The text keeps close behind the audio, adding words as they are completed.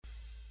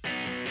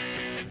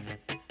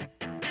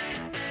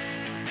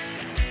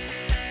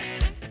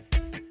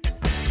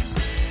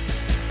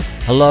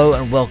Hello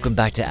and welcome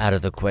back to Out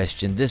of the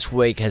Question. This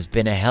week has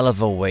been a hell of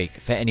a week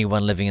for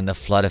anyone living in the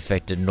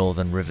flood-affected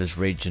Northern Rivers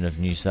region of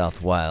New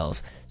South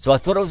Wales. So I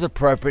thought it was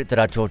appropriate that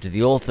I talk to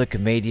the author,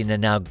 comedian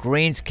and now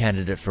Greens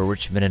candidate for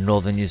Richmond and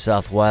Northern New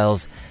South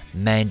Wales,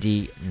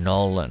 Mandy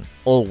Nolan.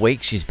 All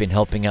week she's been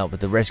helping out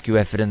with the rescue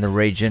effort in the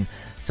region,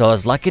 so I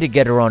was lucky to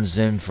get her on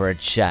Zoom for a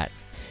chat.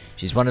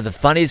 She's one of the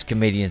funniest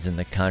comedians in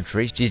the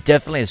country. She's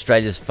definitely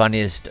Australia's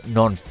funniest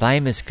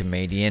non-famous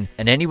comedian,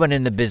 and anyone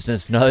in the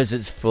business knows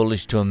it's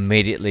foolish to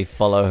immediately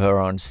follow her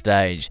on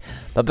stage.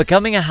 But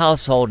becoming a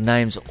household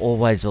name's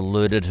always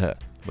eluded her.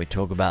 We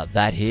talk about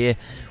that here.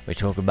 We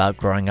talk about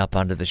growing up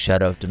under the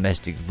shadow of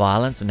domestic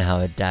violence and how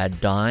her dad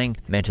dying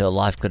meant her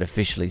life could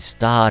officially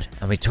start.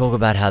 And we talk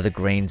about how the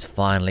Greens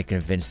finally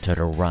convinced her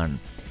to run.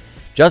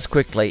 Just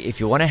quickly, if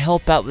you want to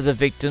help out with the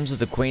victims of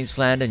the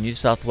Queensland and New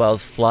South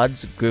Wales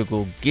floods,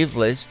 Google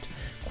GiveList,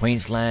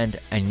 Queensland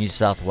and New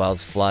South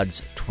Wales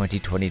floods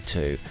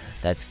 2022.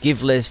 That's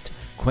GiveList,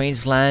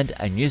 Queensland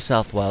and New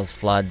South Wales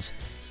floods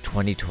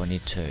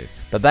 2022.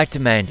 But back to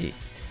Mandy.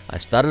 I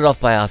started off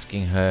by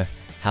asking her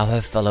how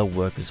her fellow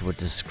workers would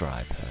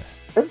describe her.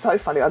 It's so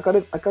funny. I got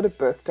a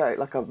birthday,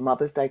 like a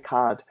Mother's Day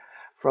card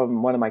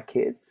from one of my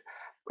kids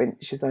when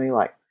she's only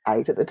like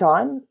 8 at the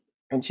time.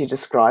 And she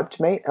described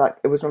me, like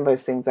it was one of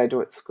those things they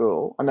do at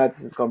school. I know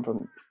this has gone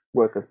from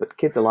workers, but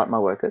kids are like my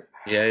workers.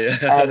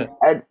 Yeah.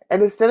 And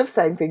instead of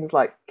saying things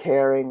like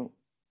caring,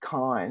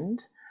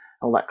 kind,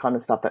 all that kind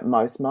of stuff that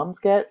most mums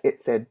get,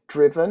 it said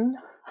driven.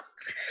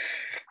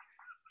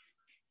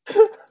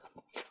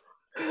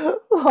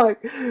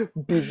 Like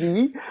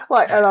busy.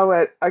 And I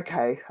went,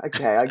 okay, I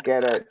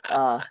get it.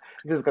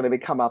 This is going to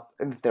come up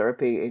in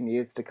therapy in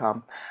years to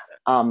come.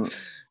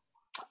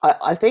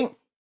 I think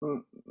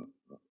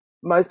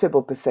most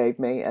people perceive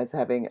me as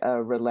having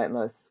a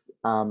relentless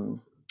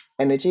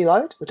energy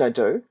load, which I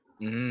do.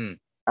 Mm.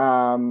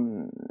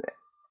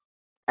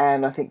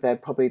 And I think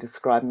they'd probably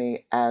describe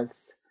me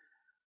as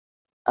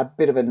a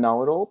bit of a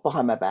know-it-all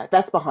behind my back.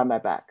 That's behind my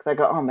back. They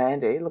go, oh,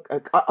 Mandy, look,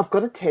 I've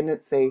got a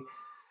tendency,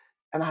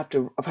 and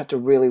I've had to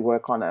really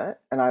work on it,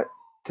 and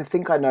to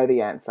think I know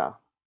the answer.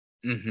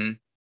 Mm-hmm.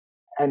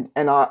 And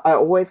I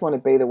always want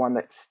to be the one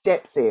that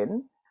steps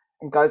in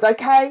and goes,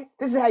 okay,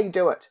 this is how you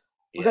do it.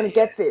 We're going to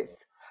get this.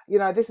 You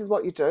know, this is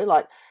what you do.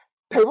 Like,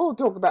 people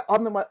talk about,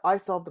 I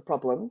solve the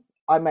problems.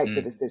 I make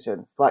the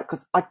decisions. Like,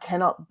 because I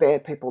cannot bear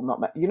people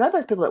not make, you know,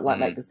 those people that won't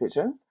make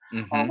decisions.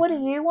 Mm-hmm. Oh, what do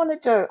you want to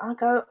do? I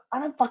go,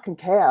 I don't fucking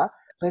care.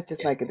 Let's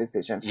just make a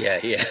decision. Yeah.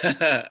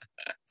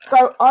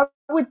 So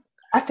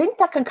I think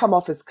that can come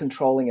off as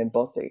controlling and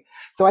bossy.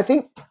 So I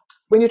think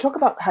when you talk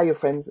about how your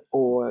friends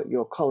or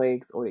your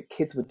colleagues or your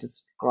kids would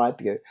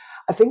describe you,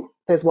 I think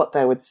there's what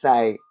they would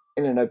say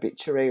in an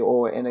obituary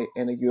or in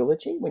a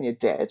eulogy when you're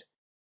dead.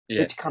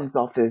 Yeah. Which comes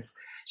off as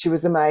she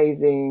was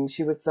amazing,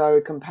 she was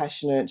so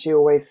compassionate, she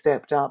always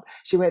stepped up,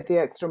 she went the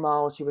extra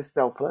mile, she was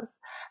selfless.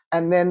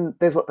 And then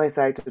there's what they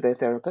say to their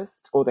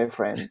therapist or their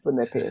friends when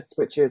they're pissed,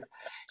 which is,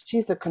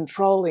 she's a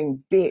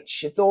controlling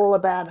bitch. It's all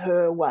about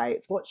her way.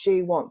 It's what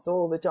she wants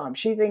all the time.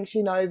 She thinks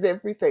she knows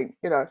everything.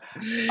 You know,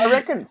 I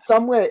reckon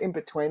somewhere in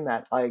between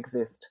that I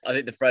exist. I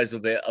think the phrase will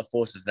be a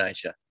force of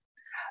nature.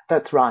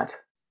 That's right.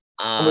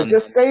 And we've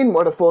just seen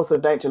what a force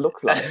of nature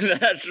looks like.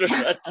 That's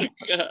right.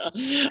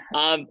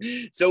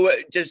 So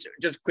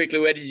just quickly,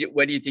 where do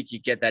you think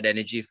you get that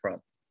energy from?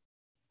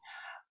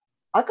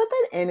 I got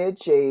that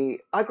energy.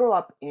 I grew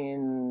up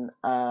in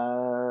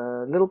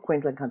a little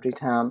Queensland country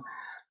town.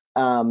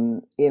 My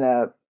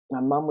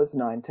mum was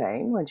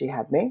 19 when she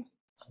had me.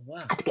 Oh, wow.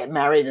 I had to get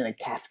married in a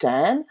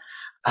caftan.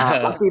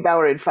 Lucky they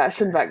were in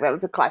fashion back then. That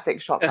was a classic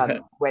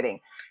shotgun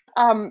wedding.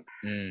 So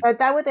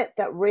they were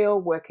that real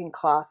working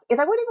class. They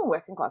weren't even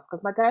working class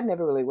because my dad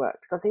never really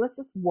worked because he was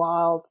just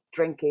wild,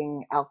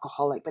 drinking,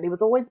 alcoholic. But he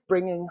was always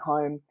bringing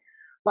home,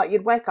 like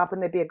you'd wake up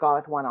and there'd be a guy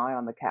with one eye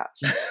on the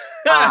couch.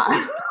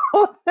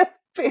 Or there'd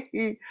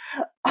be,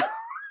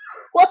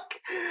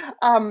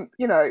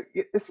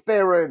 the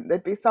spare room.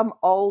 There'd be some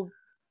old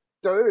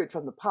dude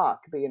from the park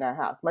be in our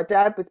house. My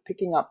dad was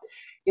picking up.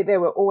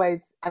 There were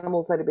always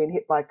animals that had been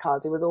hit by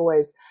cars. He was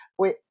always.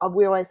 We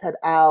always had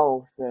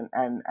owls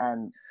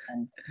and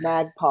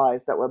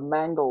magpies that were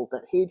mangled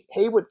that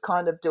he would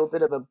kind of do a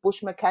bit of a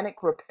bush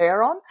mechanic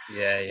repair on.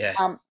 Yeah.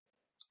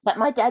 But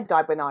my dad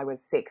died when I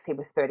was 6. He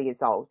was 30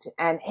 years old,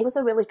 and he was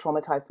a really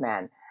traumatized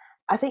man.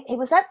 I think he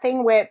was that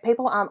thing where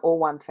people aren't all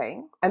one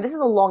thing. And this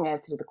is a long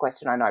answer to the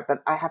question, I know,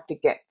 but I have to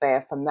get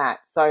there from that.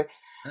 So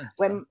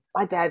when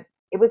my dad,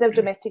 it was a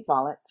domestic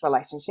violence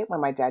relationship. When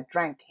my dad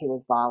drank, he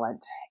was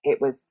violent. It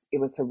was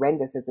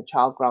horrendous as a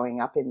child growing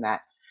up in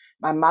that.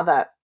 My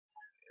mother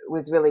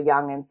was really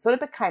young and sort of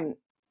became,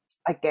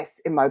 I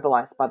guess,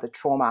 immobilized by the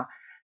trauma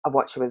of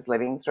what she was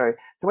living through.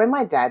 So when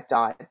my dad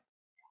died,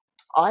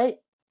 I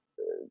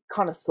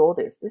kind of saw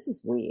this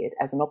is weird,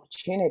 as an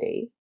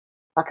opportunity.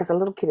 Like as a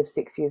little kid of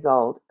 6 years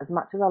old, as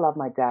much as I love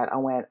my dad, I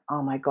went,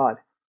 oh my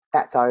God,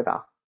 that's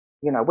over.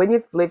 You know, when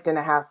you've lived in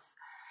a house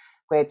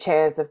where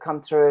chairs have come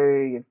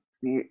through, you've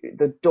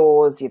the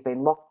doors, you've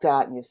been locked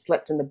out and you've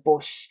slept in the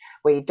bush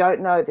where you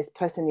don't know this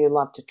person you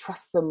love to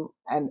trust them,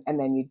 and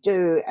then you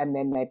do, and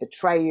then they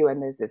betray you,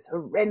 and there's this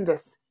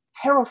horrendous,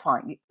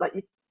 terrifying,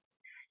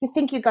 you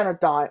think you're going to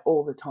die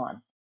all the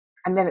time,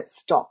 and then it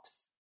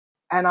stops.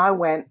 And I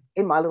went,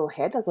 in my little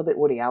head, I was a bit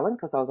Woody Allen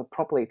because I was a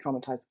properly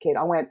traumatized kid.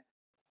 I went,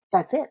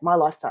 that's it. My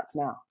life starts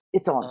now.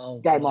 It's on.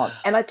 Game on.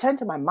 And I turned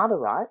to my mother,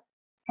 right?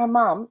 My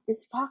mum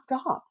is fucked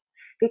up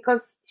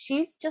because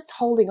she's just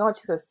holding on.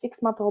 She's got a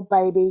 6-month-old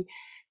baby.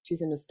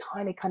 She's in this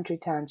tiny country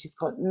town. She's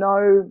got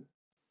no,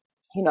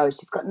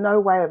 she's got no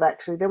way of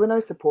actually, there were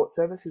no support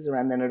services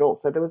around then at all.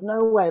 So there was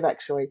no way of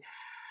actually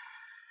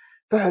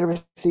for her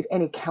to receive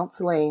any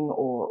counselling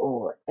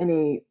or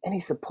any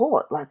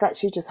support like that.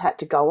 She just had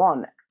to go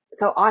on.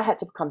 So I had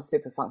to become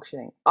super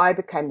functioning. I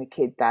became the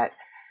kid that,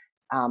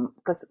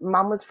 because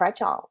mum was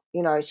fragile,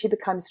 she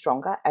became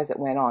stronger as it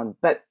went on,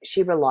 but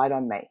she relied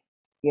on me.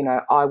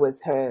 I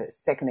was her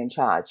second in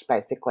charge,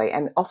 basically.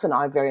 And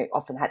I very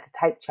often had to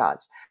take charge.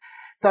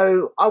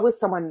 So I was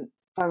someone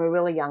from a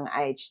really young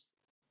age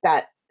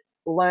that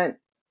learnt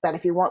that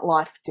if you want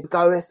life to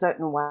go a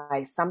certain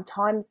way,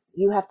 sometimes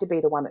you have to be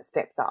the one that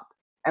steps up.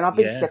 And I've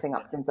been stepping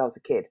up since I was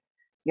a kid,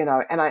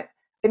 and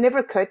it never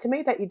occurred to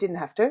me that you didn't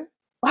have to.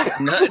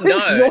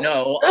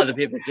 No, other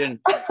people didn't.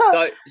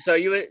 So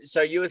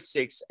you were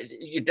 6.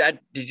 Your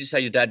dad? Did you say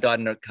your dad died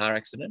in a car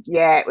accident?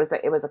 Yeah, it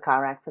was a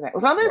car accident. It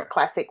was one of those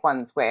classic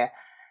ones where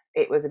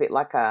it was a bit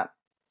like a,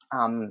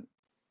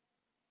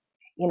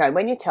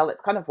 when you tell,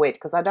 it's kind of weird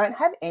because I don't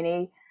have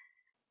any,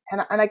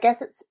 and I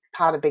guess it's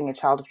part of being a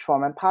child of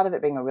trauma and part of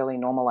it being a really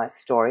normalized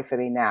story for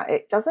me now.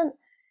 It doesn't,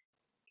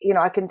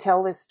 I can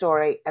tell this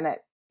story and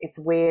it's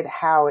weird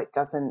how it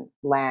doesn't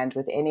land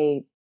with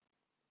any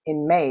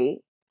in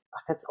me.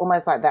 It's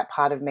almost like that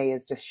part of me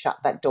is just shut,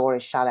 that door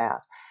is shut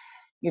out,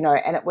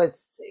 and it was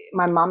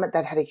my mum and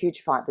dad had a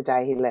huge fight the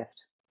day he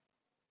left,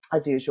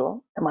 as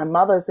usual. And my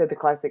mother said the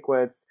classic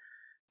words,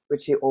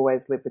 which she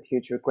always lived with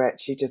huge regret.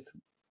 She just,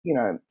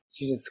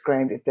 she just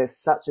screamed, if there's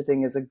such a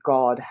thing as a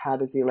God, how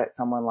does he let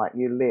someone like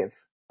you live,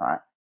 right?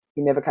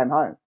 He never came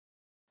home.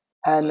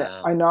 And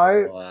wow. I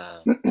know,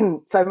 wow.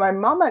 So my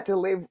mum had to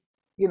live,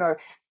 that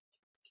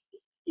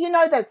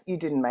you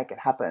didn't make it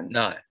happen.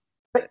 No.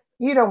 But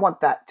you don't want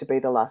that to be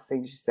the last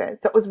thing she said.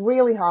 So it was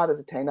really hard as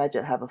a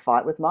teenager to have a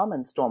fight with mum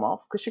and storm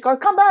off because she'd go,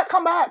 come back.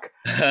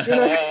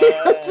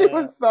 She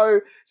was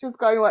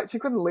going like she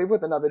couldn't live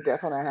with another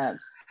death on her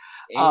hands.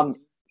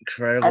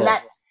 Incredible. And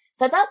that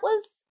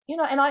was,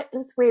 and it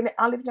was weird.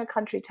 I lived in a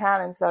country town,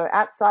 and so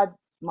outside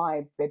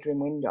my bedroom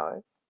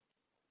window,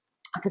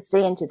 I could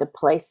see into the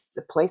police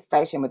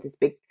station with this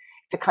big,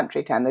 it's a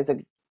country town. There's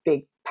a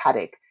big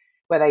paddock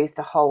where they used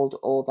to hold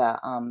all the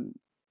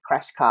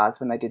crash cars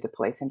when they did the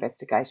police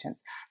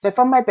investigations. So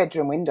from my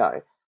bedroom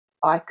window,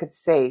 I could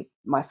see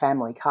my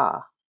family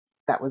car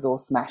that was all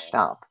smashed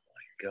up. Oh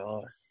my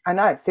God. I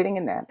know, sitting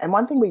in there. And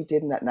one thing we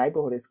did in that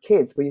neighbourhood as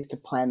kids, we used to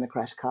plan the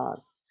crash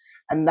cars.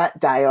 And that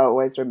day I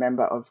always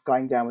remember of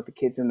going down with the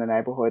kids in the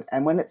neighbourhood,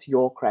 and when it's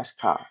your crash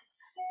car,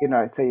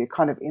 so you're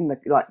kind of in the,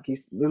 like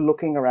you're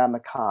looking around the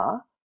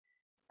car,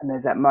 and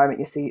there's that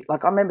moment you see,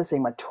 like I remember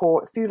seeing my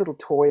a few little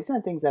toys,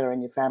 things that are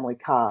in your family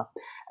car,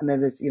 and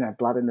then there's,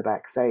 blood in the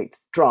back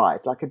seat,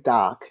 dried, like a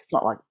dark, it's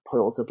not like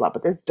pools of blood,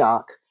 but there's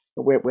dark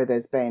where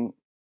there's been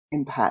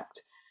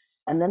impact.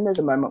 And then there's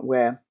a moment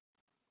where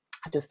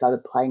I just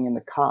started playing in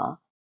the car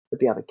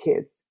with the other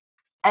kids,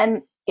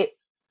 and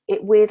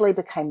it weirdly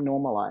became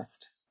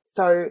normalized.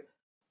 So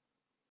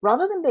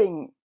rather than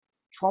being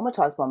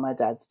traumatized by my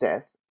dad's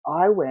death,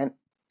 I went,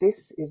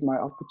 this is my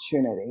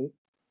opportunity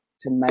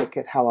to make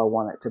it how I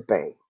want it to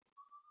be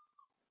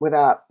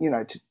without,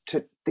 to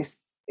this,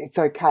 it's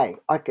okay.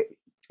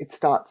 It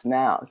starts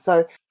now.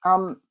 So,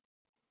 so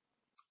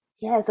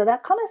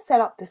that kind of set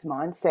up this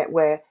mindset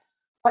where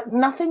like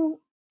nothing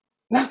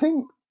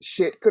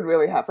shit could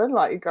really happen.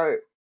 Like you go,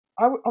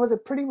 I was a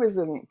pretty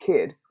resilient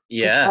kid.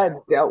 Yeah. I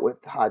had dealt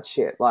with hard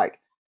shit. Like,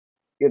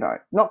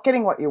 not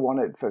getting what you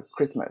wanted for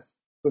Christmas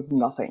was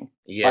nothing.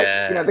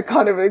 Yeah. Like, the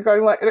kind of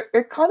going like,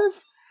 it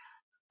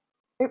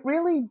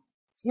really,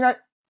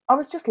 I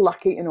was just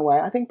lucky in a way.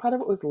 I think part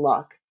of it was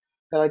luck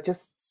that I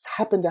just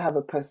happened to have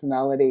a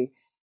personality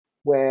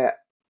where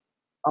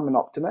I'm an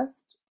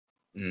optimist,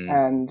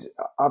 and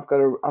I've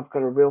got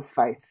a real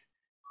faith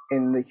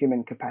in the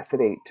human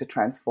capacity to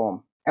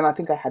transform. And I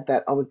think I had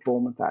that. I was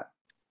born with that.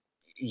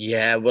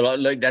 Yeah, well,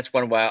 look, that's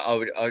one way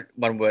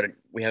one word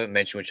we haven't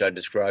mentioned, which I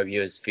describe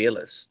you as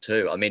fearless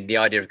too. I mean, the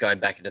idea of going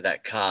back into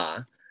that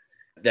car,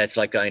 that's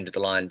like going to the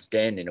lion's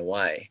den in a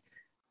way,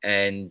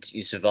 and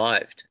you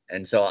survived.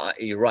 And so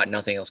you're right,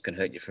 nothing else can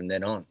hurt you from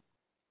then on.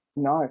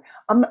 No,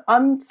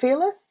 I'm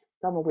fearless.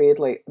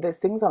 Weirdly, there's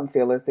things I'm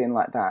fearless in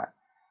like that.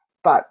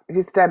 But if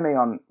you stand me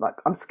on, like,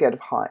 I'm scared of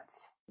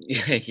heights.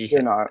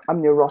 Yeah.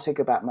 I'm neurotic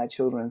about my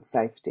children's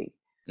safety.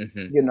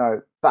 Mm-hmm.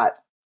 But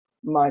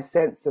my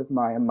sense of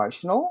my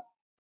emotional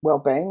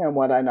well-being and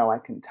what I know I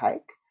can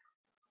take,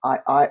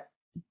 I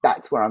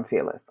that's where I'm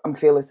fearless. I'm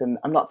fearless, and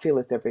I'm not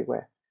fearless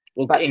everywhere.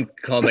 Well, But in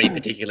comedy,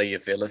 particularly, you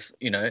feel it's,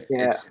 yeah,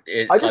 it's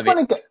it. I I just mean,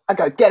 want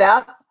to get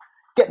out,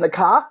 get in the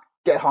car,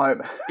 get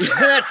home.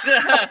 yeah,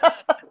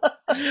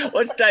 that's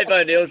what's Dave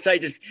O'Neill say?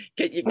 Just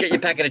get your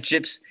packet of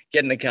chips,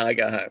 get in the car,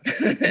 go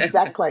home.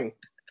 Exactly.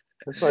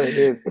 That's what it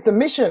is. It's a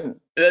mission.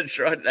 That's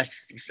right.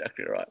 That's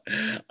exactly right.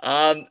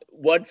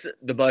 What's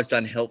the most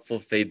unhelpful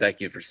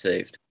feedback you've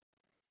received?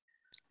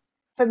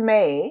 For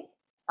me,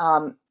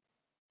 um,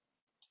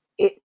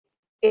 it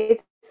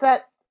it's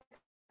that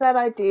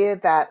idea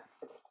that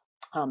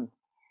um,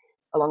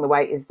 along the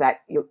way is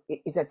that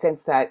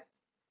sense that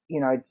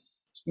you know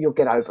you'll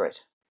get over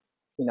it,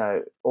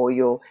 or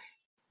you'll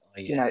Oh,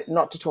 yeah.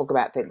 not to talk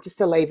about things, just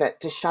to leave it,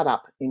 to shut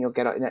up, and you'll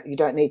get it. You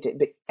don't need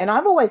to. And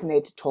I've always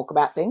needed to talk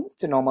about things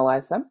to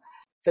normalize them.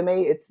 For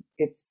me,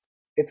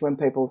 it's when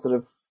people sort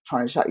of try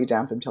and shut you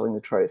down from telling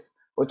the truth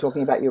or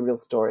talking about your real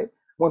story.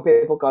 When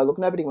people go, look,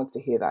 nobody wants to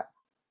hear that.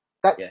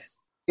 Yeah.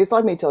 It's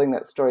like me telling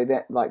that story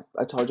that, like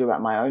I told you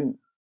about my own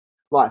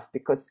life,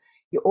 because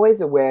you're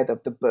always aware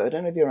of the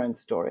burden of your own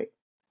story.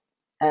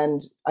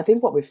 And I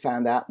think what we've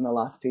found out in the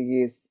last few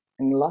years,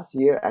 in the last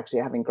year actually,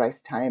 having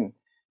Grace Tame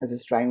as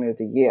Australian of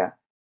the Year,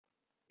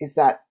 is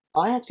that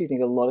I actually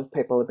think a lot of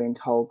people have been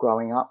told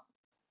growing up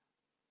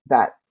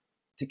that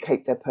to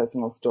keep their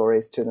personal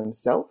stories to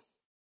themselves,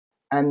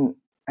 and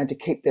to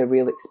keep their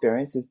real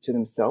experiences to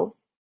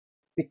themselves,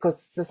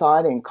 because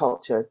society and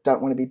culture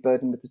don't want to be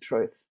burdened with the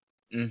truth.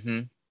 Mm-hmm.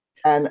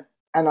 And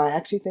I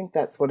actually think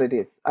that's what it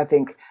is. I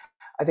think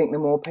the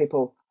more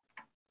people,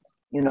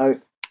 you know,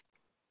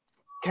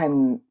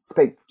 can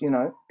speak,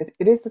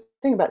 it is the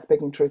thing about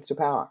speaking truth to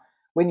power.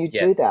 When you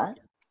Yeah. do that,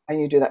 and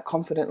you do that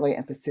confidently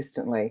and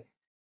persistently,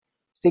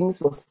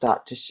 things will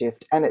start to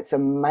shift. And it's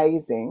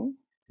amazing.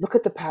 Look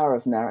at the power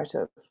of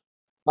narrative.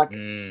 Like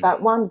Mm.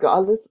 that one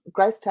girl,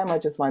 Grace Tam, I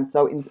just find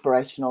so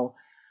inspirational.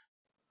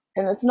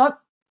 And it's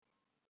not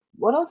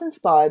what I was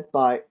inspired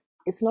by.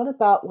 It's not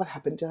about what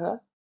happened to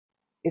her.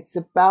 It's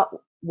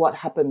about what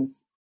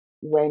happens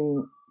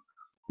when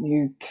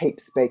you keep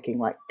speaking.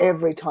 Like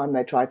every time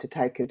they tried to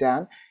take her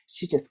down,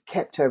 she just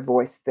kept her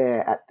voice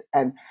there.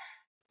 And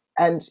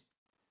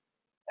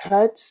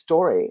her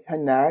story, her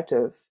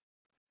narrative,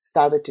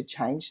 started to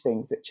change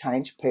things. It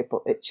changed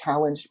people. It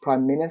challenged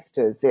prime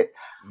ministers. I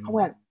Mm.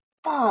 went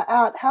far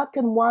out. How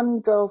can one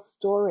girl's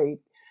story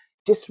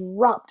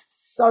disrupt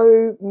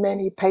so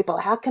many people?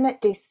 How can it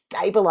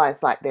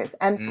destabilize like this?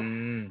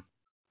 Mm.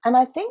 And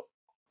I think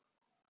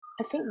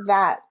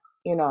that,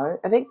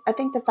 I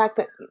think the fact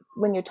that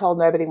when you're told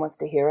nobody wants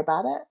to hear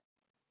about it,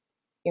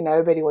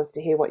 nobody wants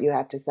to hear what you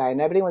have to say,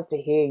 nobody wants to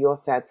hear your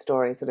sad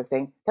story, sort of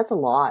thing. That's a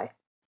lie.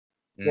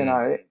 You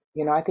Mm.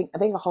 know, I think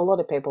a whole lot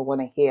of people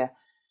want to hear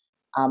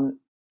um,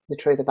 the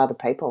truth of other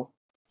people.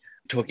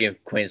 Talking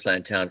of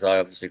Queensland towns, I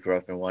obviously grew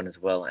up in one as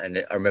well, and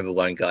I remember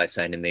one guy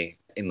saying to me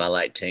in my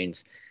late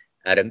teens,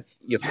 "Adam,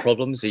 your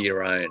problems are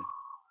your own."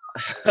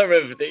 I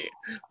remember thinking,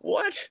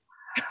 "What?"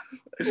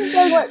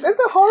 Going like, that's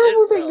a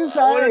horrible thing to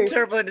What a say.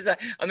 terrible thing to say.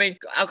 I mean,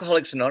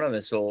 Alcoholics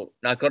Anonymous or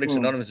Narcotics Mm.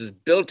 Anonymous is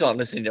built on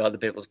listening to other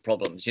people's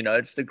problems.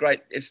 It's the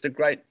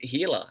great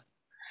healer.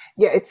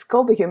 Yeah, it's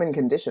called the human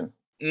condition.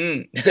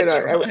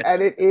 That's right.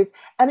 And it is.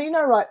 And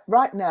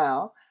right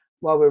now,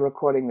 while we're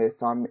recording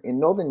this, I'm in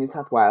northern New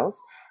South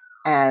Wales,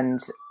 and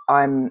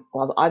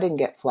I didn't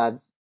get flood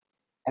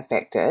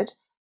affected.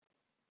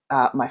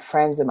 My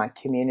friends and my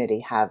community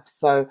have.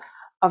 So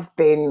I've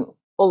been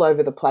all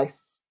over the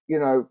place,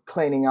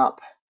 cleaning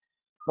up,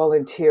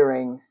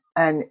 volunteering,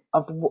 and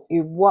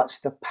you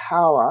watch the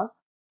power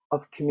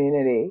of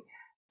community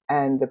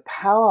and the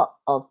power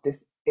of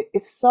this.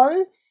 It's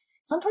so,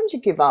 sometimes you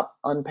give up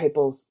on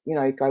people's, you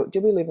go,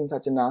 do we live in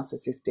such a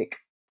narcissistic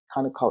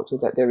kind of culture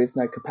that there is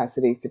no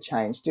capacity for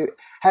change?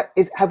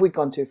 Have we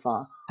gone too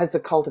far? Has the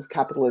cult of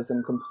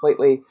capitalism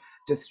completely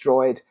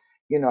destroyed,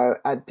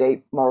 our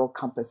deep moral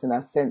compass and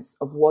our sense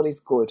of what is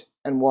good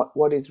and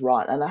what is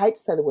right? And I hate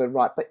to say the word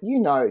right, but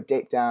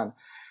deep down.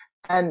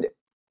 And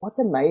what's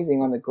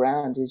amazing on the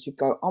ground is you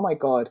go, oh my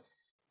God,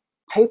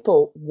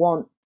 people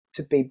want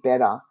to be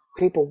better.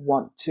 People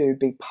want to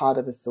be part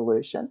of a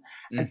solution,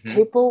 and Mm-hmm.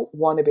 people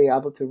want to be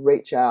able to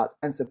reach out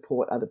and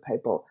support other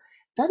people.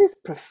 That is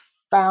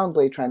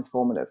profoundly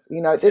transformative.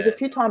 There's a Yeah.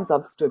 few times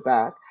I've stood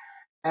back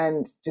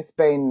and just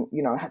been,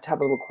 had to have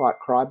a little quiet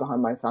cry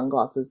behind my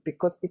sunglasses,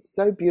 because it's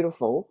so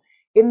beautiful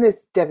in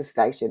this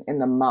devastation, in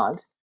the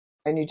mud,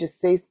 and you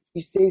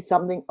see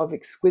something of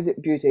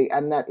exquisite beauty,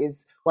 and that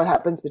is what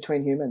happens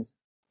between humans.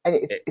 And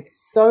it's It, it's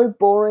so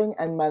boring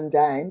and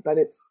mundane, but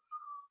it's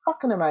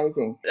fucking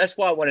amazing. that's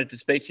why I wanted to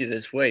speak to you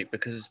this week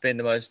because it's been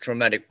the most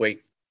traumatic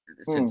week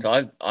since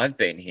Mm. I've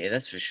been here.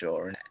 That's for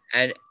sure.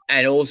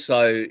 And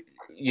also,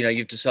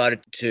 you've decided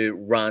to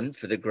run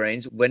for the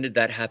Greens. When did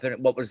that happen?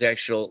 What was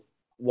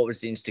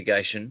the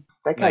instigation?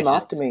 They came Major,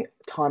 after me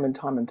time and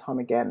time and time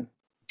again.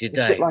 did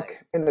It's a bit they?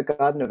 like in the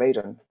Garden of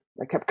Eden.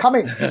 They kept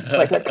coming.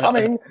 They kept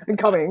coming and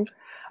coming.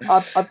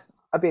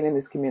 I've been in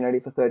this community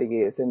for 30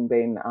 years and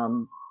been.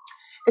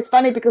 It's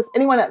funny because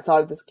anyone outside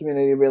of this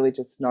community really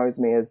just knows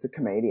me as a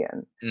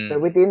comedian. But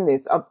Mm. within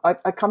this,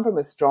 I come from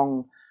a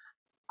strong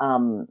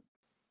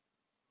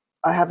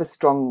I have a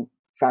strong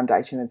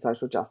foundation in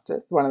social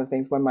justice. One of the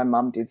things when my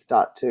mum did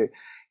start to,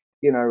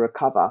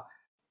 recover,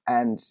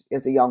 and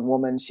as a young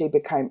woman, she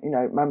became,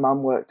 my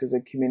mum worked as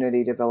a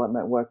community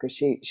development worker.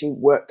 She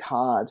worked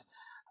hard.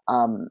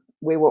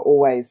 We were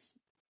always,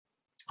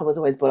 I was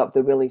always brought up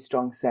with a really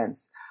strong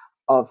sense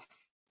of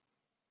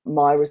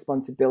my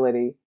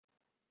responsibility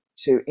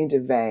to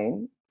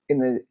intervene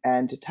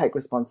and to take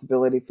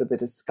responsibility for the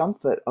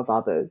discomfort of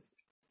others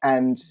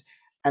and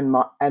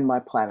my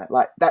planet.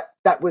 Like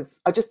that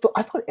was, I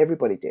thought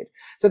everybody did.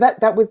 So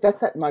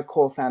that's at my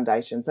core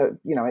foundation. So,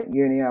 at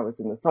uni I was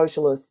in the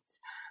socialists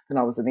and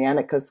I was in the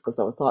anarchists because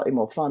they were slightly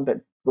more fun, but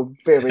were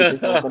very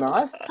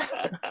disorganized.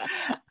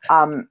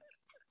 But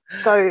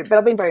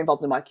I've been very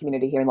involved in my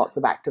community here in lots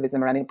of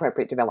activism around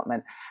inappropriate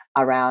development,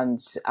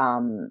 around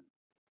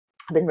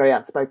I've been very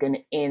outspoken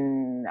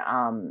in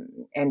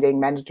ending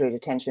mandatory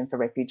detention for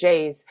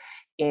refugees,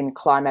 in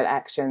climate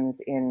actions,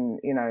 in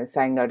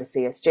saying no to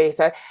CSG.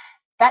 So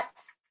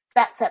that's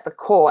at the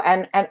core.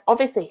 And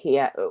obviously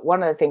here,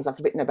 one of the things I've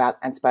written about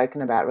and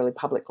spoken about really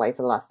publicly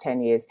for the last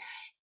 10 years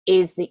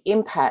is the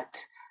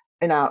impact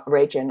in our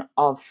region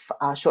of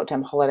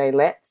short-term holiday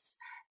lets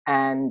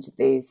and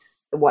the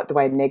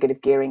way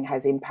negative gearing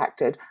has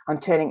impacted on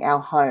turning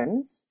our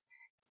homes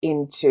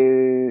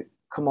into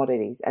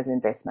commodities as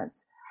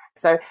investments.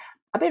 So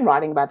I've been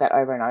writing about that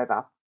over and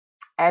over.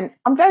 And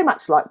I'm very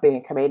much like being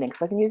a comedian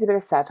because I can use a bit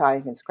of satire,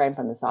 you can scream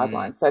from the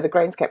sidelines. So the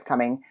Greens kept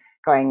coming,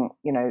 going,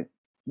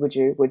 would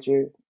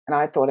you? And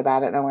I thought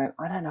about it and I went,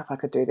 I don't know if I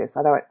could do this.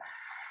 I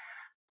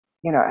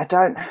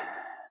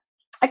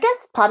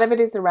guess part of it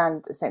is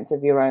around a sense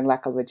of your own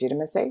lack of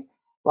legitimacy.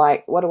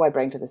 Like, what do I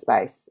bring to the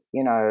space?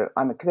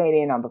 I'm a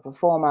comedian, I'm a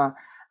performer.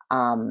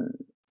 I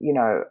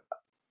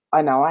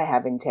know I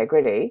have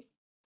integrity,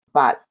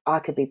 but I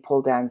could be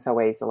pulled down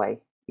so easily.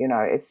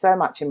 It's so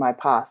much in my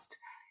past.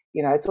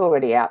 It's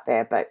already out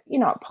there, but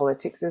what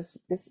politics is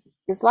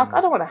like.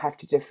 I don't want to have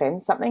to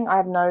defend something I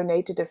have no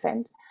need to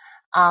defend.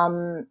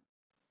 But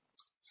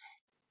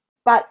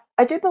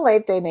I do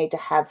believe they need to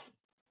have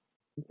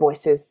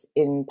voices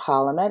in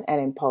Parliament and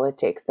in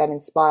politics that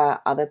inspire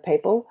other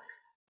people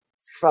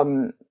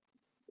from,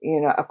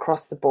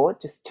 across the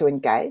board just to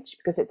engage,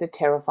 because it's a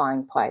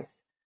terrifying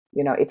place.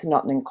 It's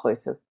not an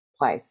inclusive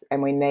place,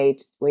 and we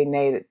need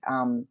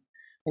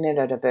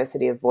a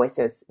diversity of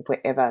voices if we're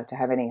ever to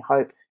have any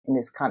hope in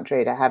this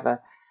country to have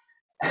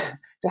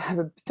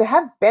to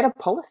have better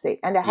policy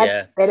and to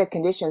have better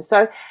conditions.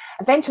 So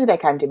eventually they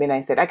came to me and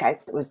they said, okay,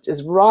 it was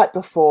just right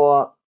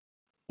before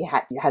you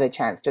had a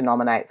chance to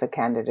nominate for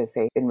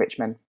candidacy in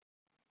Richmond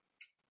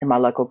in my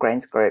local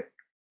Greens group,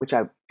 which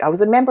I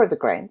was a member of the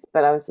Greens,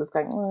 but I was just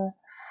going,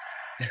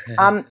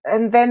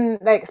 and then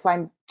they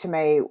explained to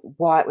me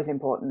why it was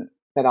important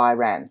that I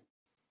ran.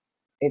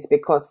 It's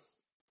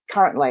because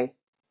currently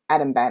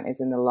Adam Bant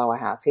is in the lower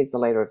house. He's the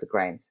leader of the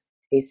Greens.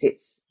 He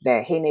sits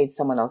there. He needs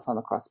someone else on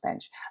the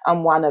crossbench.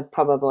 I'm one of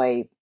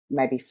probably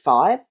maybe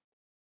 5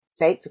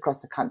 seats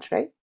across the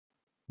country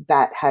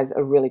that has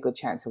a really good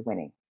chance of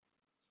winning.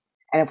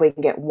 And if we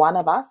can get one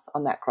of us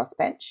on that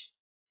crossbench,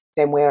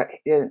 then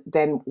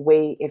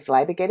we, if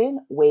Labor get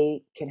in,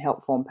 we can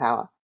help form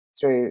power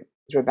through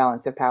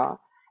balance of power.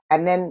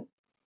 And then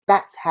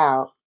that's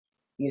how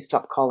you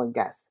stop coal and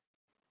gas.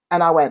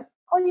 And I went,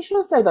 oh, you should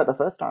have said that the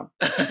first time.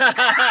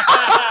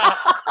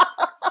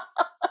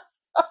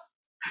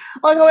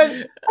 I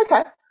went,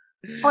 okay.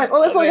 I went,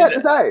 well, that's all you had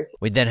to say.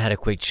 We then had a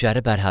quick chat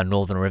about how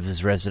Northern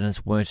Rivers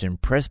residents weren't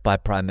impressed by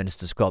Prime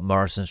Minister Scott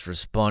Morrison's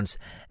response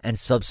and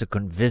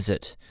subsequent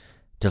visit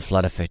to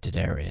flood-affected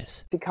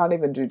areas. You can't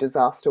even do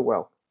disaster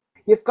well.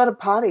 You've got a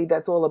party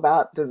that's all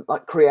about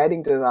like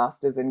creating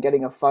disasters and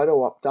getting a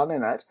photo op done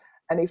in it,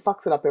 and he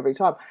fucks it up every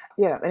time.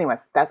 Anyway,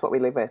 that's what we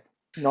live with.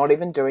 Not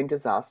even doing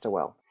disaster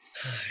well.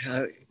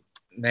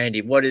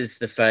 Mandy, what is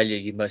the failure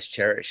you most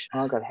cherish?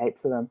 I've got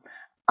heaps of them.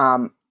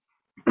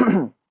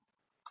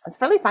 It's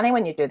really funny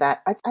when you do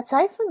that. I'd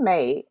say for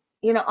me,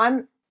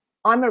 I'm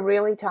a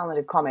really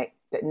talented comic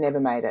that never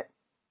made it,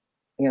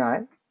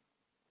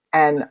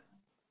 and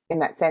in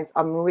that sense,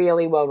 I'm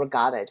really well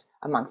regarded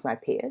amongst my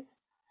peers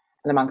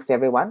and amongst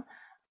everyone.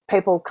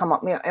 People come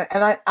up,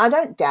 and I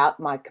don't doubt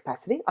my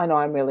capacity. I know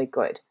I'm really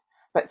good,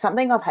 but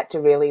something I've had to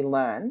really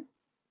learn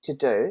to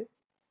do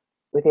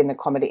within the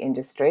comedy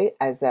industry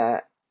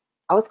I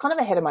was kind of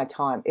ahead of my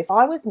time. If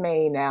I was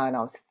me now and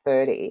I was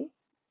 30,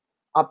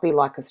 I'd be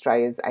like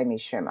Australia's Amy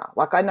Schumer.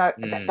 Like, I know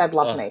they'd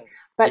love me,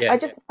 but I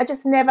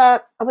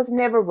was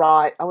never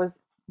right. I was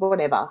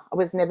whatever. I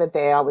was never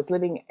there. I was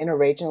living in a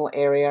regional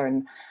area,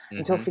 and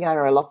until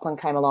Fiona O'Loughlin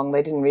came along,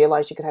 they didn't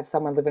realise you could have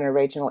someone live in a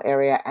regional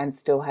area and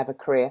still have a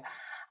career.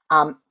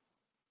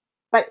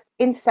 But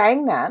in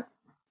saying that,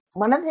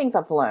 one of the things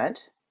I've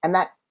learned, and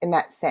that in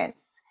that sense,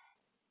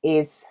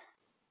 is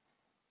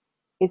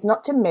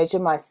not to measure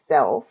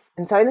myself.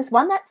 And so in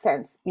that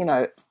sense,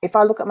 if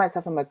I look at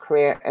myself in my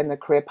career and the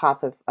career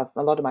path of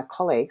a lot of my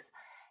colleagues,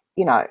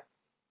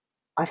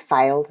 I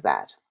failed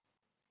that.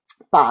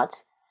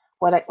 But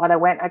what I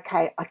went,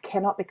 okay, I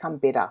cannot become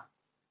bitter,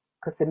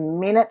 because the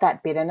minute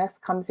that bitterness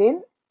comes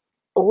in,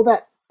 all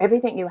that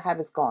Everything you have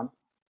is gone.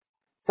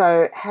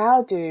 So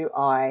how do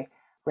I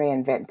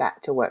reinvent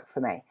that to work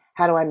for me?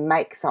 How do I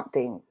make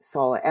something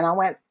solid? And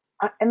I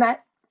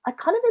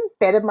kind of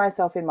embedded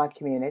myself in my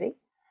community,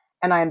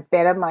 and I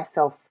embedded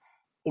myself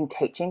in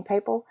teaching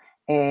people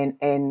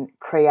and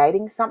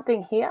creating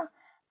something here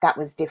that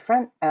was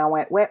different. And I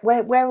went,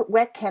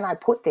 where can I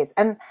put this?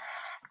 And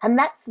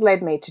that's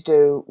led me to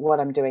do what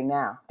I'm doing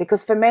now.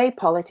 Because for me,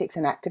 politics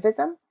and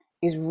activism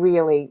is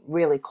really,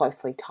 really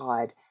closely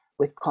tied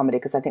with comedy,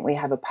 because I think we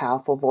have a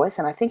powerful voice,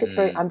 and I think it's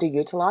very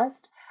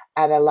underutilized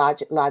at a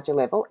larger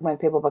level when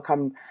people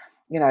become,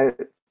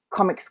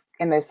 comics,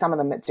 and there's some of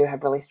them that do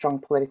have really strong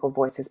political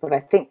voices. But I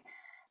think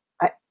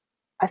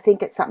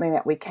it's something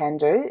that we can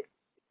do.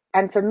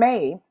 And for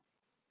me,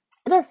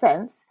 in a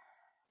sense,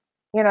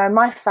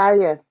 my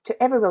failure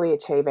to ever really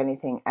achieve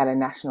anything at a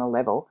national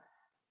level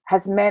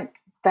has meant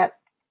that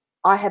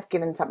I have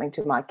given something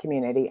to my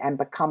community and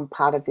become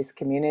part of this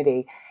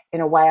community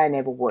in a way I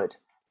never would.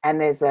 And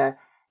there's a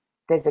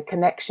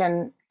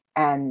connection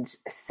and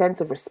a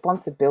sense of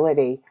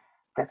responsibility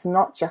that's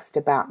not just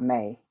about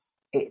me.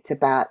 It's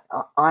about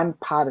I'm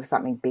part of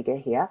something bigger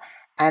here.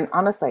 And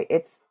honestly,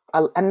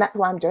 and that's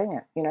why I'm doing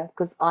it,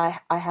 because I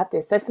have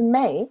this. So for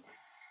me,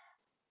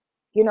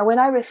 when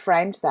I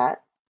reframed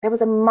that, there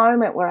was a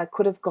moment where I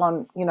could have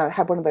gone,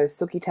 had one of those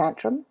Suki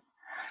tantrums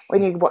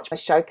when you watch a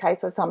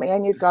showcase or something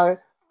and you go,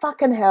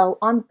 fucking hell,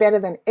 I'm better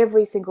than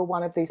every single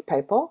one of these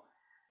people.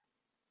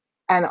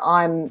 And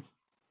I'm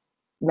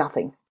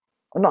nothing.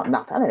 Well, not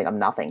nothing. I don't think I'm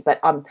nothing, but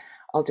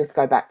I'll just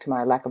go back to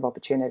my lack of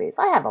opportunities.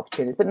 I have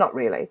opportunities, but not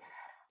really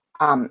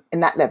in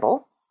that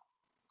level.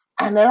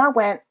 And then I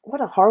went,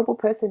 what a horrible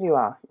person you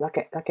are.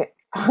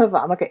 I'm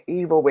like an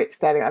evil witch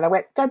standing. And I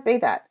went, don't be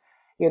that.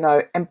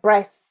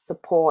 Embrace,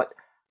 support,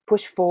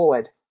 push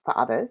forward for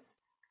others,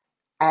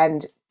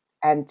 and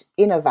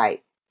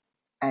innovate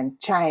and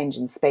change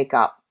and speak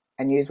up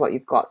and use what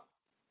you've got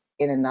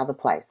in another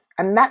place.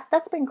 And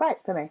that's been great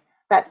for me.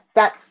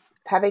 That's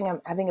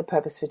having a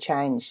purpose for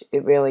change.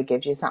 It really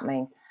gives you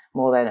something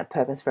more than a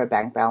purpose for a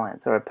bank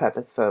balance or a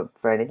purpose for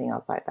anything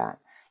else like that.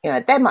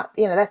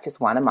 That's just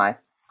one of my.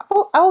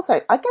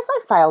 I guess I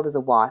failed as a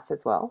wife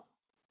as well.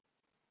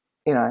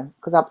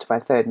 Because up to my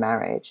third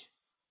marriage,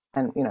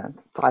 and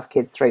 5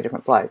 kids, 3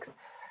 different blokes.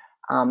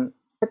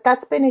 But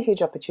that's been a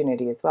huge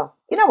opportunity as well.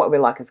 You know what we're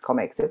like as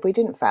comics? If we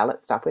didn't fail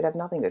at stuff, we'd have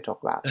nothing to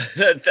talk about.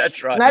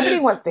 That's right. Nobody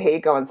wants to hear you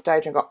go on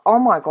stage and go, oh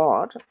my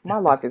God, my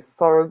life is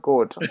so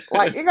good.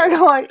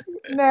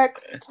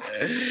 Next.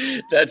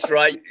 That's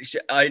right.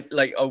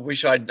 I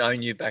wish I'd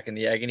known you back in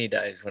the agony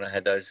days when I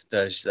had those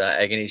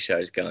agony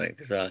shows going,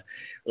 because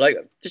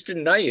just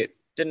didn't know you.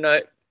 Didn't know.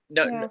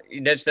 No, Yeah.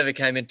 You just never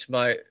came into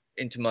my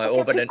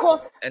orbit. Of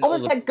course, I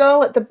was that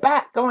girl at the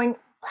back going,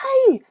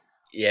 hey,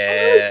 yeah, I'm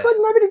really good.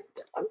 Nobody.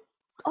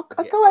 I'll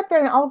go out there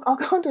and I'll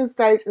go onto a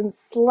stage and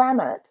slam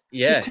it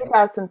to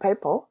 2,000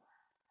 people.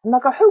 And they'll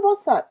go, who was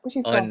that? Well,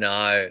 she's gone. I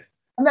know.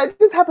 And that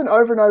just happened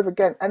over and over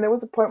again. And there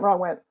was a point where I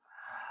went,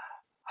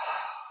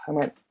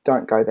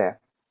 don't go there.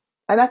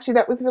 And actually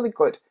that was really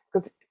good,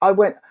 because I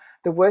went,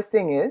 the worst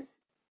thing is,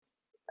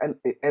 and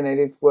it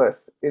is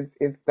worse, is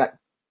that,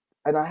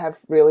 and I have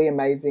really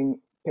amazing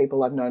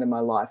people I've known in my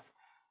life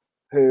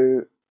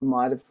who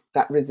might have,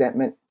 that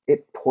resentment,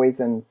 it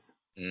poisons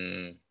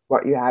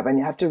what you have, and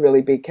you have to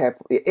really be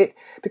careful.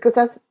 Because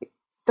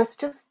that's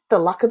just the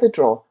luck of the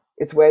draw.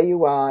 It's where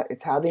you are.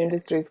 It's how the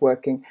industry is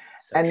working.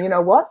 So and true. You know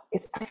what?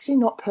 It's actually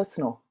not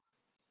personal.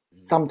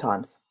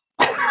 Sometimes.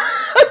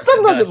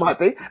 Sometimes it might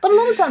be, but a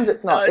lot of times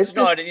it's not. No, it's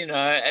not.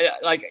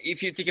 Like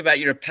if you think about,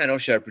 you're a panel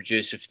show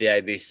producer for the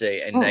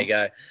ABC, and they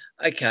go,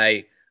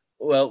 okay,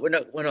 well, we're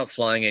not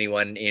flying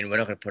anyone in. We're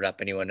not going to put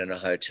up anyone in a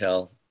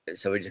hotel.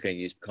 So we're just going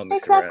to use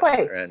comics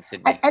around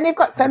Sydney. And you've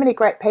got so many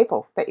great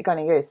people that you're going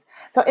to use.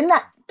 So in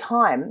that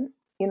time,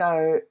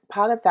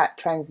 part of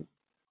that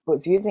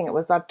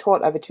I've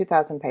taught over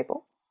 2,000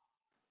 people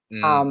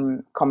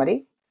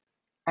comedy,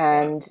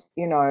 and,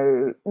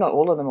 not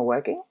all of them are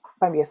working.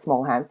 Maybe a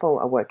small handful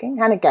are working.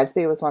 Hannah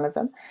Gadsby was one of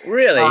them.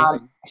 Really?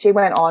 She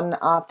went on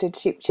after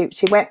she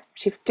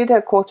did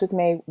her course with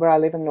me where I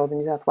live in northern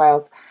New South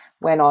Wales,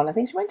 went on. I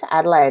think she went to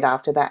Adelaide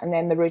after that. And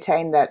then the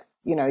routine that,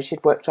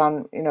 she'd worked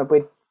on,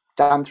 we'd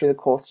done through the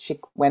course, she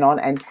went on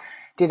and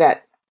did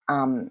it.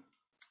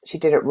 She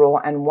did it raw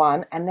and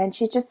won. And then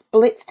she just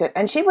blitzed it.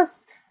 And she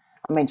was,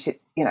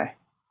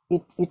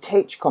 you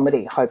teach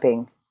comedy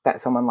hoping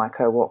that someone like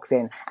her walks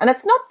in. And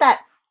it's not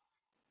that,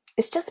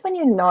 it's just when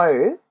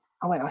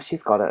I went, oh,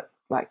 she's got it.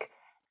 Like,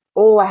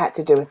 all I had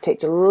to do was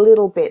teach a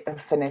little bit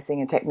of finessing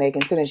and technique.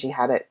 And as soon as she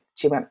had it,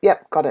 she went,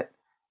 yep, got it.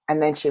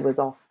 And then she was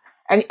off.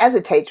 And as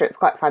a teacher, it's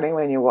quite funny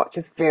when you watch.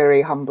 It's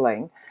very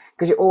humbling,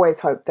 because you always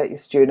hope that your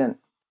student,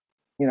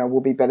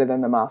 will be better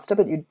than the master,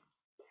 but you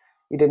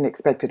didn't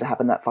expect it to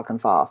happen that fucking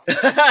fast.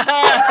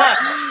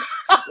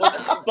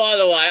 Well, by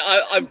the way,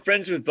 I'm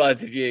friends with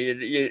both of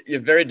you. You're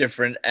very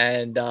different,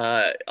 and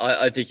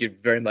I think you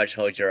very much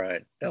hold your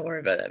own. Don't worry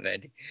about that,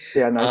 Mandy.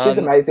 Yeah, no, she's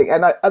amazing,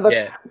 and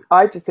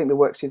I just think the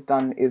work she's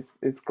done is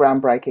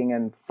groundbreaking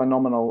and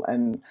phenomenal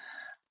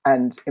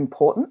and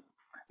important.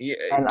 Yeah,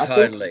 And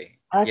totally.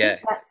 I Yeah.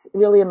 think that's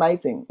really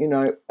amazing, you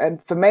know.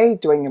 And for me,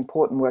 doing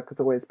important work has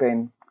always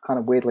been kind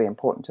of weirdly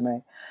important to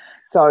me.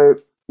 So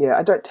yeah,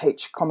 I don't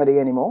teach comedy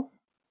anymore.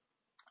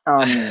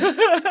 Only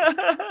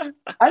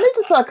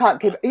just so I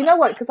can't keep it. You know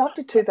what? Because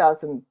after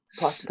 2,000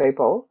 plus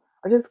people,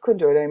 I just couldn't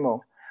do it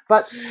anymore.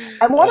 But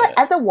and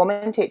as a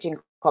woman teaching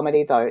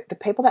comedy though, the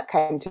people that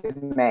came to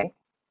me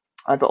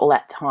over all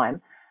that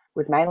time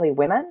was mainly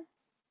women,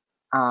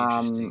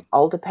 Interesting.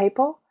 older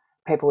people,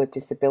 people with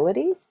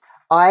disabilities.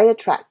 I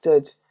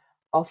attracted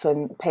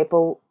often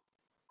people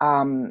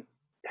who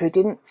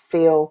didn't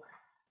feel,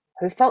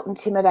 who felt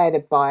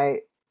intimidated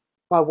by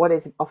what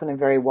is often a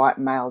very white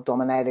male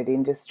dominated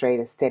industry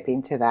to step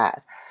into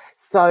that.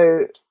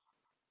 So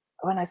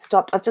when I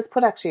stopped, I've just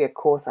put actually a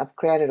course, I've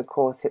created a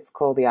course, it's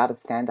called The Art of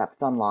Stand Up,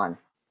 it's online.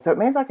 So it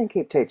means I can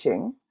keep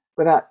teaching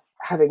without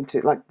having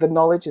to, like, the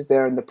knowledge is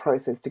there in the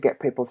process to get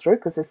people through,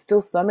 because there's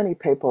still so many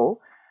people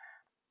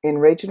in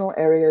regional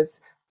areas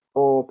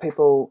or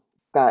people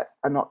that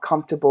are not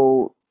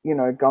comfortable, you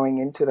know, going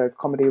into those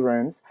comedy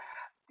rooms,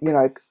 you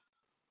know,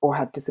 or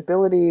have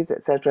disabilities,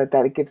 etc.,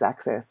 that it gives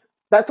access.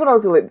 That's what I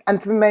was really,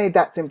 and for me,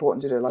 that's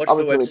important to do. Like, What's I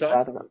the was really website?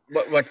 proud of it.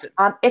 What's it?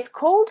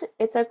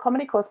 It's a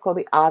comedy course called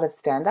The Art of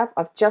Stand Up.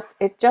 I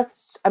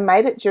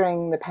made it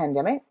during the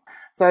pandemic.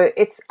 So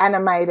it's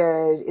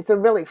animated. It's a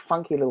really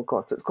funky little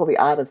course. So it's called The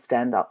Art of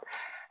Stand Up.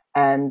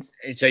 And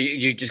So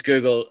you just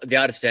Google the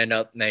art of stand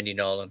up, Mandy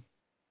Nolan.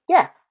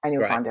 yeah, and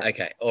you'll Great. find it.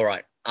 Okay. All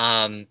right.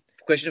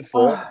 Question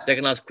 4,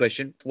 second last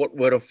question. What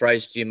word or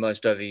phrase do you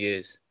most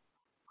overuse?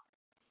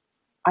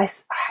 I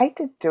hate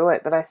to do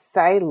it, but I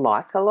say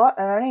like a lot.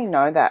 And I only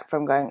know that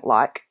from going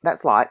like,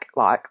 that's like.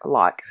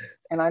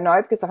 And I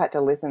know because I've had to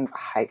listen,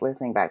 I hate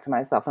listening back to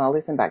myself. And I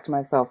listen back to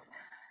myself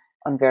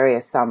on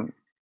various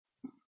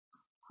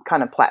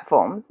kind of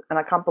platforms. And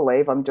I can't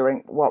believe I'm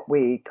doing what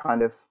we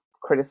kind of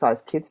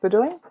criticize kids for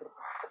doing.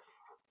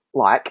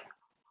 Like.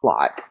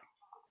 I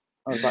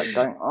was like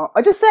going, oh,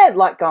 I just said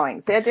like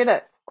going. See, I did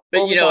it.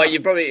 But you know what?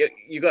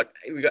 We got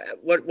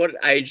what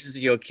ages are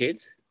your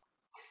kids?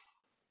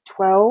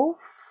 12,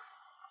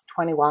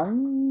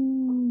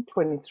 21,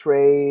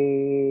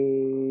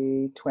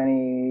 23,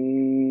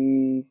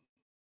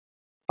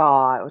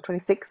 25, or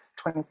 26,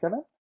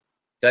 27.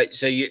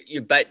 So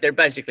they're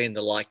basically in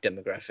the like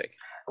demographic.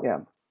 Yeah,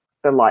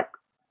 they're like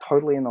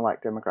totally in the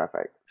like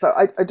demographic. So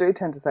I do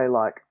tend to say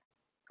like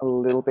a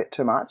little bit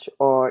too much,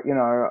 or, you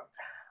know,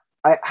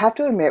 I have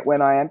to admit when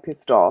I am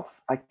pissed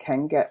off, I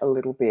can get a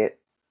little bit,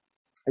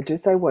 I do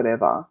say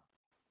whatever,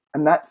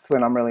 and that's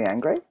when I'm really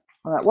angry.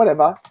 I'm like,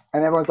 whatever.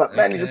 And everyone's like,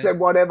 man, you just said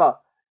whatever.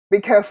 Be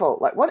careful.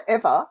 Like,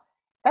 whatever.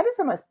 That is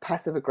the most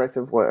passive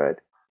aggressive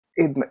word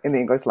in the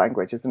English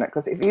language, isn't it?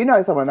 Because if you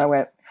know someone, they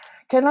went,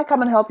 can I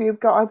come and help you?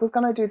 I was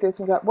going to do this,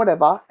 and you go,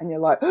 whatever. And you're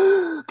like,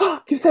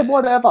 fuck, you said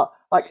whatever.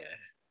 Like,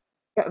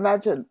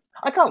 imagine.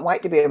 I can't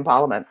wait to be in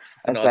Parliament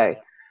and say,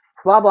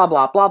 blah, blah,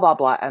 blah, blah, blah,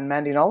 blah. And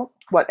Mandy, Nolan,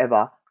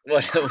 whatever.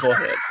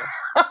 Whatever.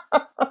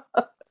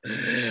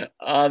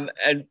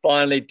 And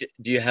finally,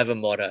 do you have a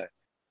motto?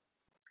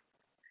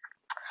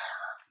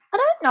 I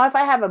don't know if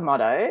I have a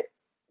motto,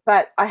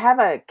 but I have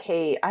a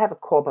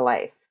core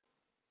belief,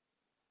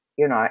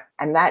 you know,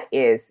 and that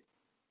is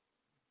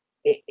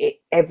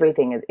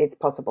everything, it's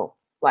possible.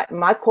 Like,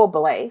 my core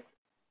belief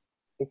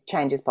is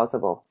change is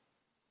possible.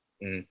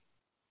 Mm.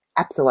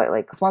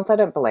 Absolutely. Because once I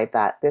don't believe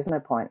that, there's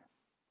no point.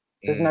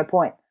 There's no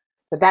point.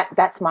 So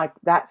that's my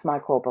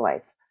core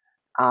belief.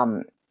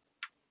 I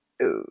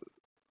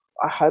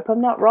hope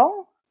I'm not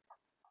wrong,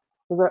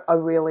 because I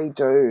really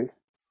do.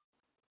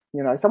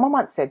 You know, someone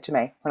once said to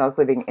me when I was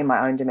living in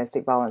my own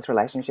domestic violence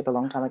relationship a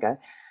long time ago,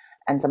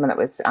 and someone that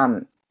was,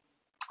 I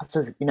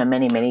suppose, you know,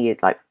 many years,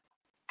 like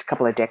a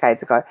couple of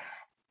decades ago,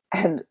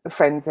 and a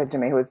friend said to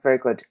me, who was very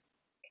good,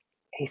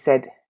 he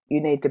said,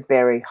 you need to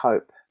bury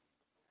hope.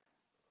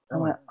 I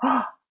went,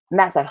 oh, and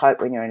that's that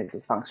hope when you're in a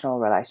dysfunctional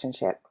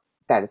relationship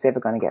that it's ever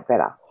going to get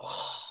better.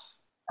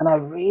 And I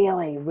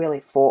really,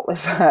 really fought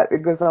with that,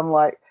 because I'm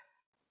like,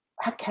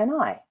 how can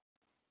I?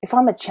 If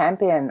I'm a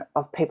champion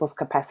of people's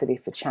capacity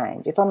for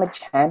change, if I'm a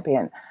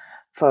champion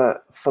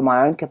for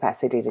my own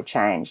capacity to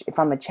change, if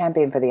I'm a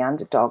champion for the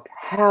underdog,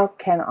 how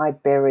can I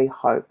bury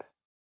hope?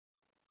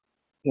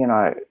 You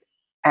know,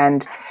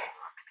 and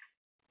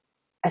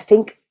I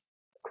think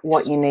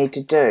what you need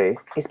to do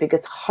is,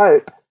 because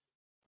hope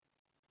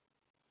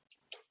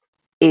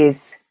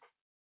is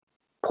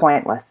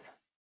pointless.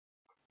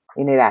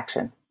 You need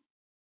action.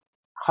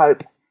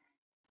 Hope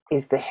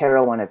is the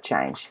heroine of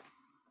change.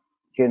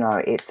 You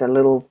know, it's a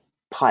little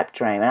pipe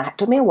dream. And it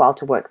took me a while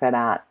to work that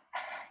out.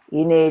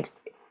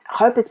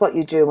 Hope is what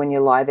you do when you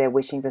lie there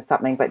wishing for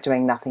something but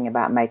doing nothing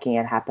about making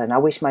it happen. I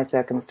wish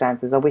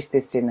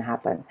this didn't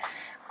happen.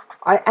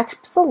 I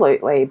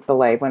absolutely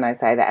believe when I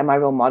say that, and my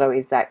real motto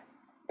is that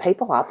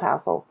people are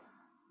powerful.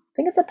 I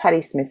think it's a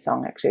Patti Smith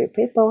song, actually.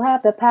 People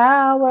have the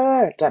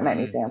power. Don't make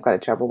me sing, I've got a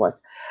terrible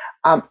voice.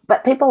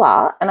 But people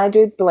are, and I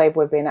do believe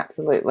we've been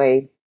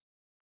absolutely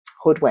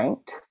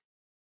hoodwinked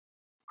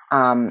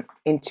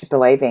into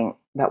believing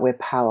that we're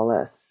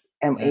powerless.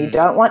 And you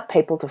don't want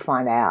people to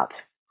find out.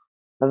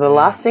 But the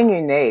last thing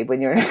you need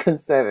when you're in a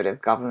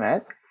conservative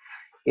government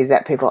is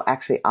that people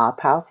actually are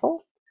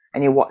powerful,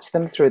 and you watch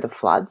them through the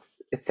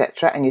floods,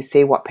 etc., and you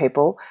see where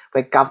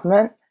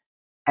government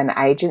and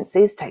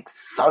agencies take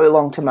so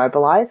long to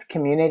mobilise.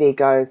 Community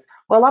goes,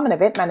 well, I'm an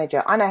event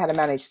manager. I know how to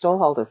manage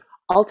stallholders.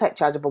 I'll take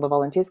charge of all the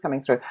volunteers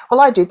coming through.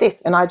 Well, I do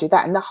this and I do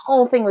that. And the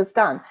whole thing was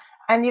done.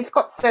 And you've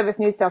got Service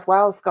New South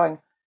Wales going,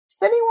 does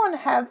anyone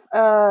have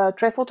a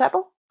trestle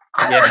tapper?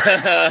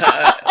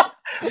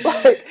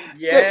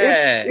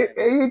 Yeah.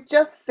 You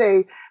just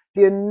see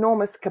the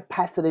enormous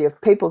capacity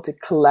of people to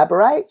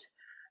collaborate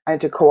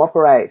and to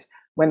cooperate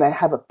when they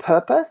have a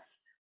purpose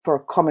for a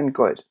common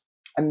good.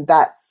 And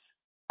that's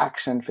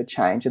action for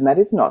change. And that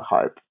is not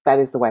hope. That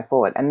is the way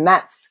forward. And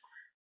that's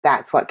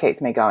what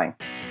keeps me going.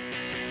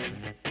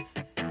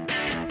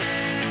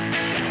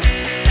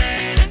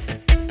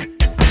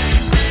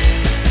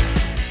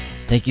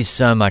 Thank you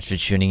so much for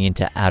tuning in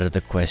to Out of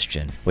the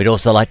Question. We'd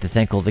also like to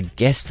thank all the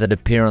guests that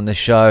appear on the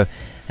show.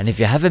 And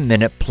if you have a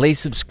minute, please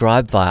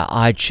subscribe via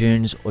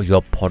iTunes or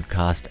your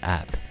podcast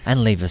app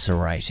and leave us a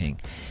rating.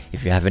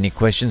 If you have any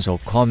questions or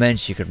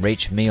comments, you can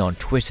reach me on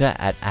Twitter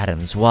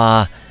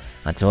 @AdamsWah.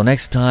 Until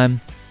next time,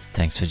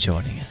 thanks for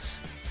joining us.